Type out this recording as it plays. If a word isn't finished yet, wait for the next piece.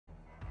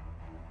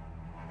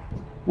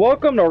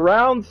Welcome to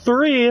round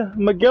 3.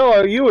 Miguel,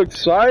 are you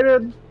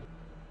excited?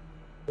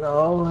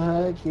 Oh,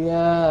 heck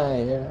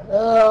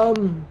yeah.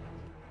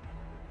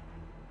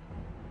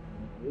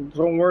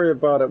 Don't worry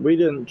about it. We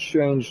didn't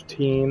change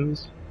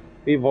teams.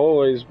 We've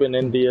always been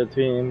India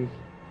team.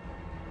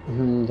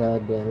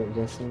 God damn it,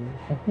 Jesse.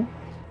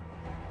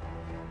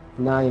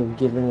 Now you've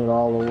given it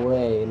all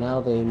away. Now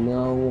they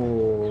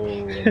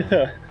know.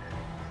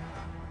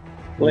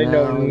 They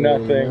know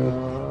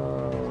nothing.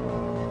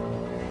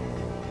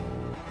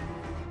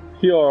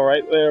 You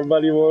alright there,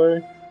 buddy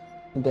boy?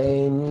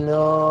 They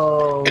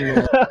know.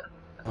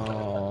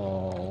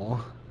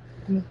 Oh.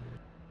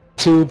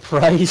 2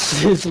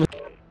 prices with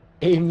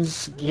same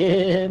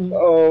skin.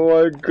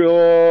 Oh my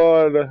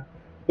god.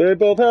 They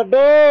both have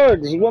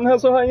dogs! One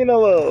has a hyena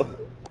though.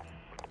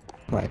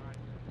 Right.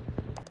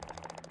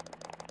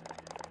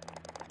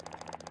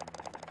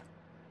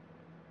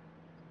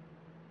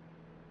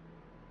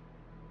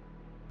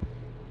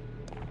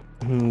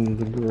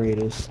 The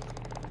greatest.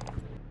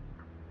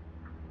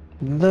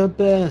 The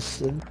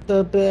best.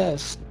 The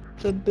best.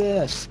 The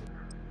best.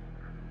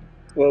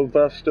 Well,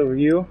 best of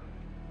you.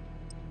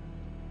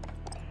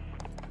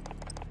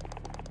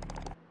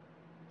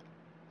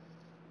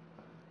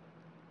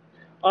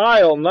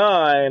 Aisle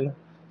 9.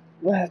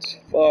 Let's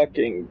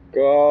fucking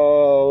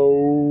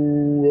go.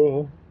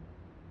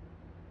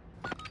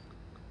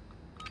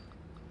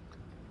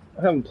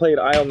 I haven't played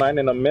Aisle 9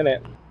 in a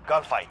minute.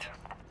 Gunfight.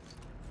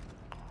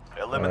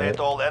 Eliminate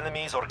all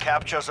enemies or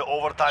capture the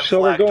overtime So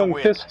we're flag to going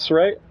win. fists,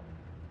 right?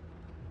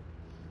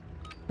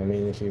 I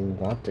mean, if you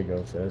want to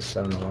go first,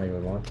 I don't know why you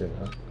would want to,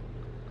 though.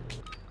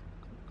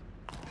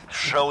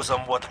 Show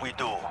them what we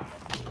do.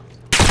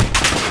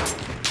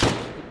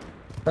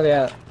 Oh,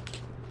 yeah.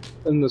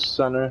 In the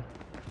center.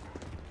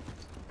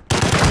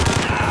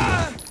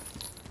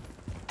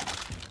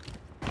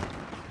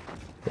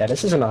 Yeah,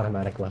 this is an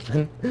automatic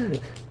weapon.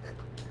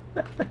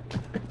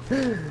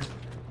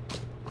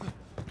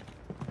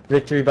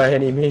 Victory by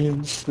any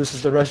means. This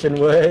is the Russian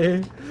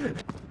way.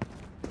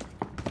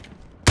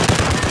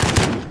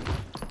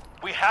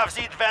 We have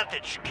the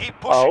advantage. Keep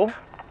pushing. Oh.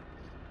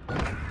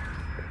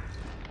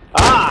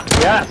 Ah,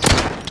 yes!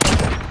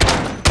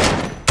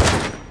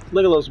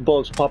 Look at those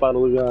bullets pop out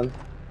of the gun.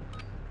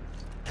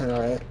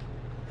 Alright.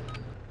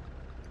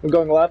 I'm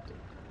going left.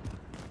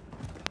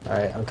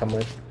 Alright, I'm coming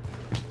with.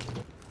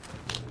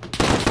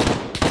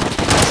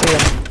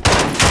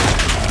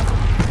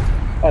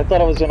 I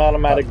thought it was an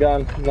automatic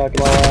gun, I'm not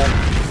gonna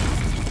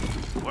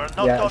lie. We're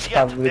not Yeah, done it's yet.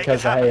 probably Make because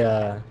it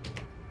happen.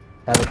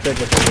 I, have a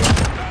trigger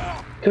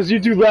finger. Cause you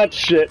do that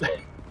shit.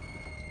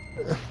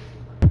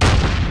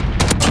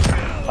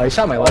 Oh, you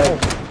shot my leg.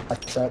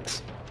 That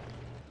sucks.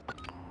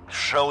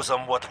 Show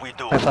them what we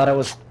do. I thought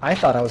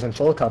I was in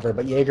full cover,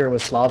 but Jaeger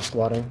was Slav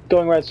squatting.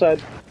 Going right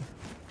side.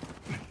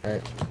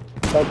 Alright.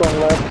 Not going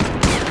left.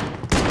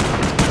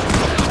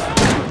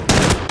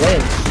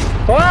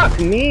 Wins. Fuck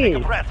Take a me!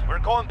 breath. We're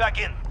going back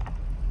in.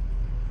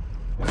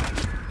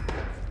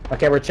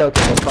 Okay, we're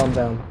choking. Let's calm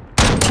down.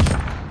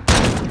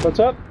 What's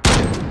up?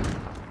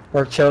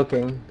 We're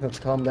choking. Let's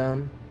calm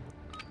down.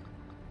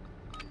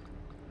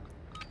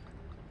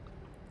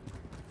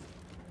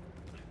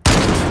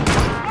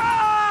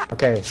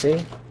 Okay,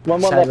 see?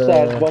 One Just left have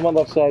side, a- one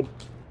left side.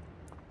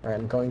 Alright,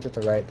 I'm going to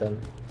the right then.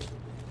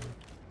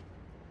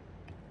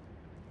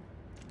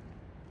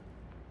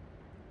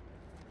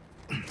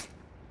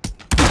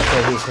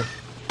 Okay, he's...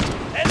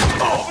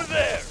 Enemy over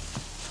there.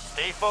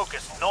 Stay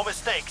focused. No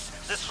mistakes.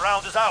 This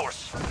round is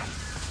ours.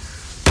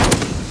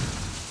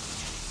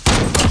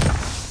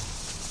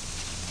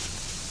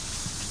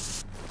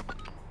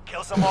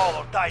 Kill them all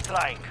or die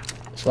trying.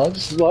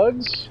 Slugs?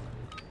 Slugs?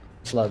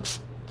 Slugs.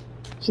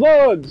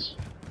 Slugs!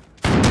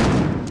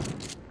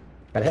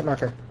 Got a hit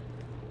marker.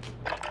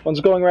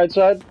 One's going right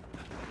side.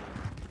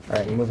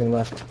 Alright, I'm moving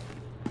left.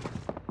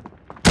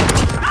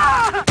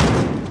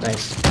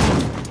 Nice.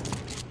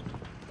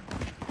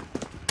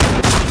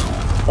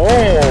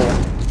 Oh!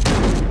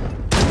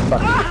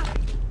 Fuck.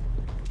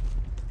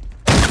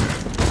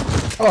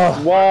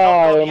 Oh!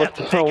 Wow! Not yet.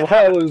 Take it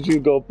Why out. would you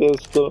go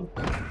pistol?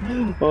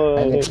 Oh,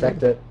 I didn't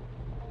expect it.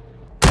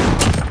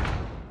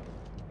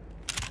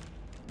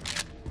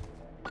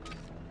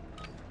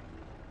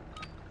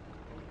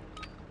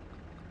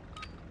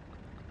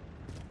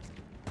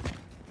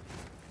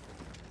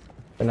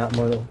 But not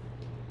mortal.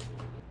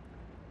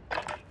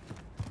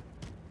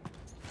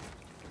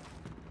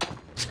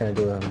 Just gonna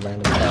do a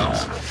random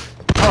bounce.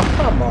 Oh,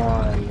 come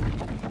on!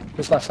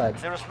 Who's left side?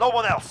 There is no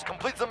one else.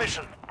 Complete the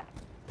mission.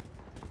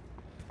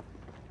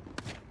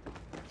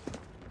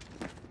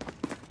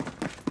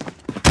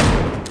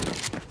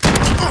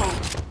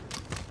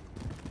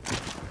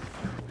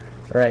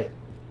 Alright.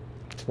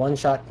 It's one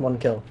shot, one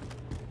kill.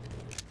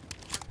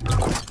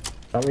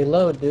 Don't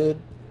reload, dude.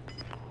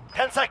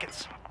 10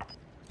 seconds.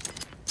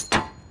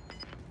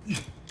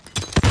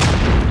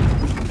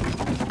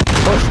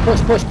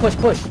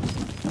 Push!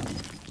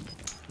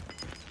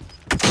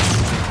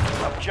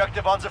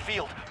 Objective on the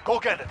field. Go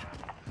get it.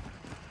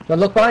 No,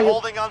 look behind you!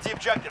 Holding on the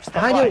objective. Stand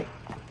Behind by. you!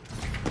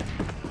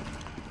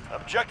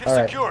 Objective All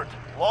right. secured.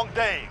 Long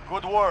day.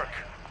 Good work.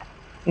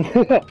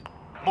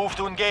 Move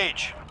to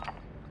engage.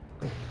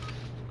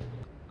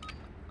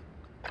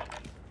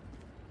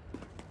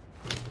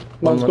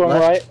 One's One going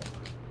left.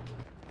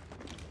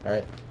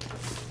 right. Alright.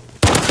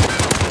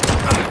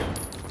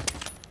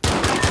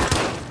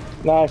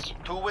 Nice.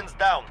 2 wins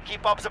down.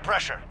 Keep up the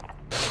pressure.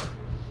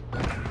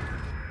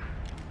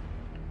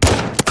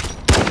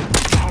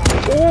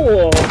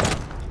 Oh,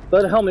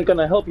 that helmet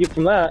gonna help you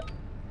from that.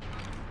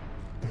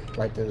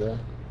 Right to the...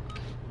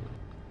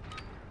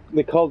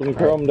 They called him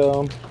Chrome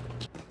Dome.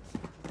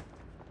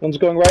 One's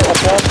going right up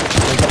top.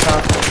 One's up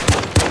top.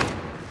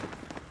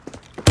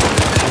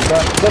 One's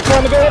up. That's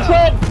one to go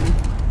inside.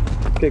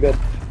 Okay, good.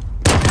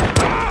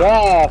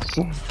 Yes.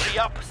 3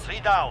 up, 3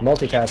 down.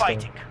 Multitasking. Keep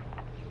fighting.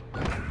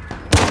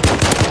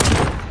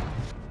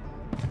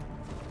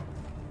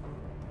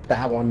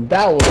 That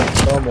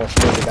was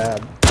almost really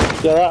bad.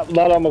 Yeah,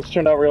 that almost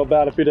turned out real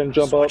bad if you didn't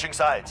jump up. Switching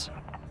sides.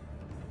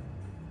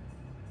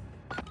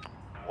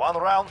 1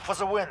 round for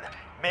the win.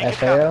 Make it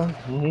happen.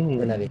 FAO?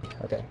 Renetti.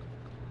 Okay.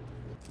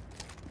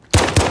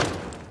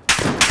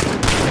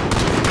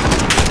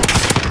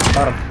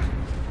 Got him.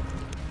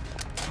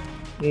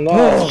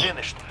 No.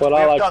 Finished. What We I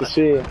have like done to it.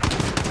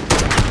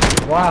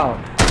 see. Wow.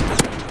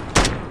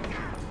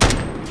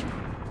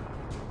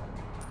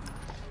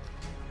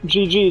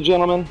 GG,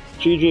 gentlemen.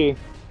 GG.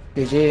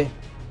 GG.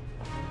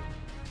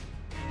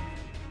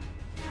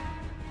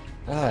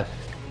 Ah.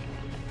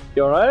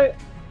 You alright?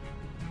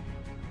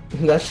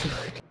 That's...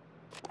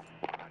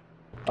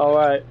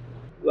 Alright.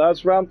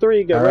 That's round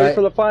 3. Get All ready right.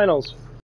 for the finals.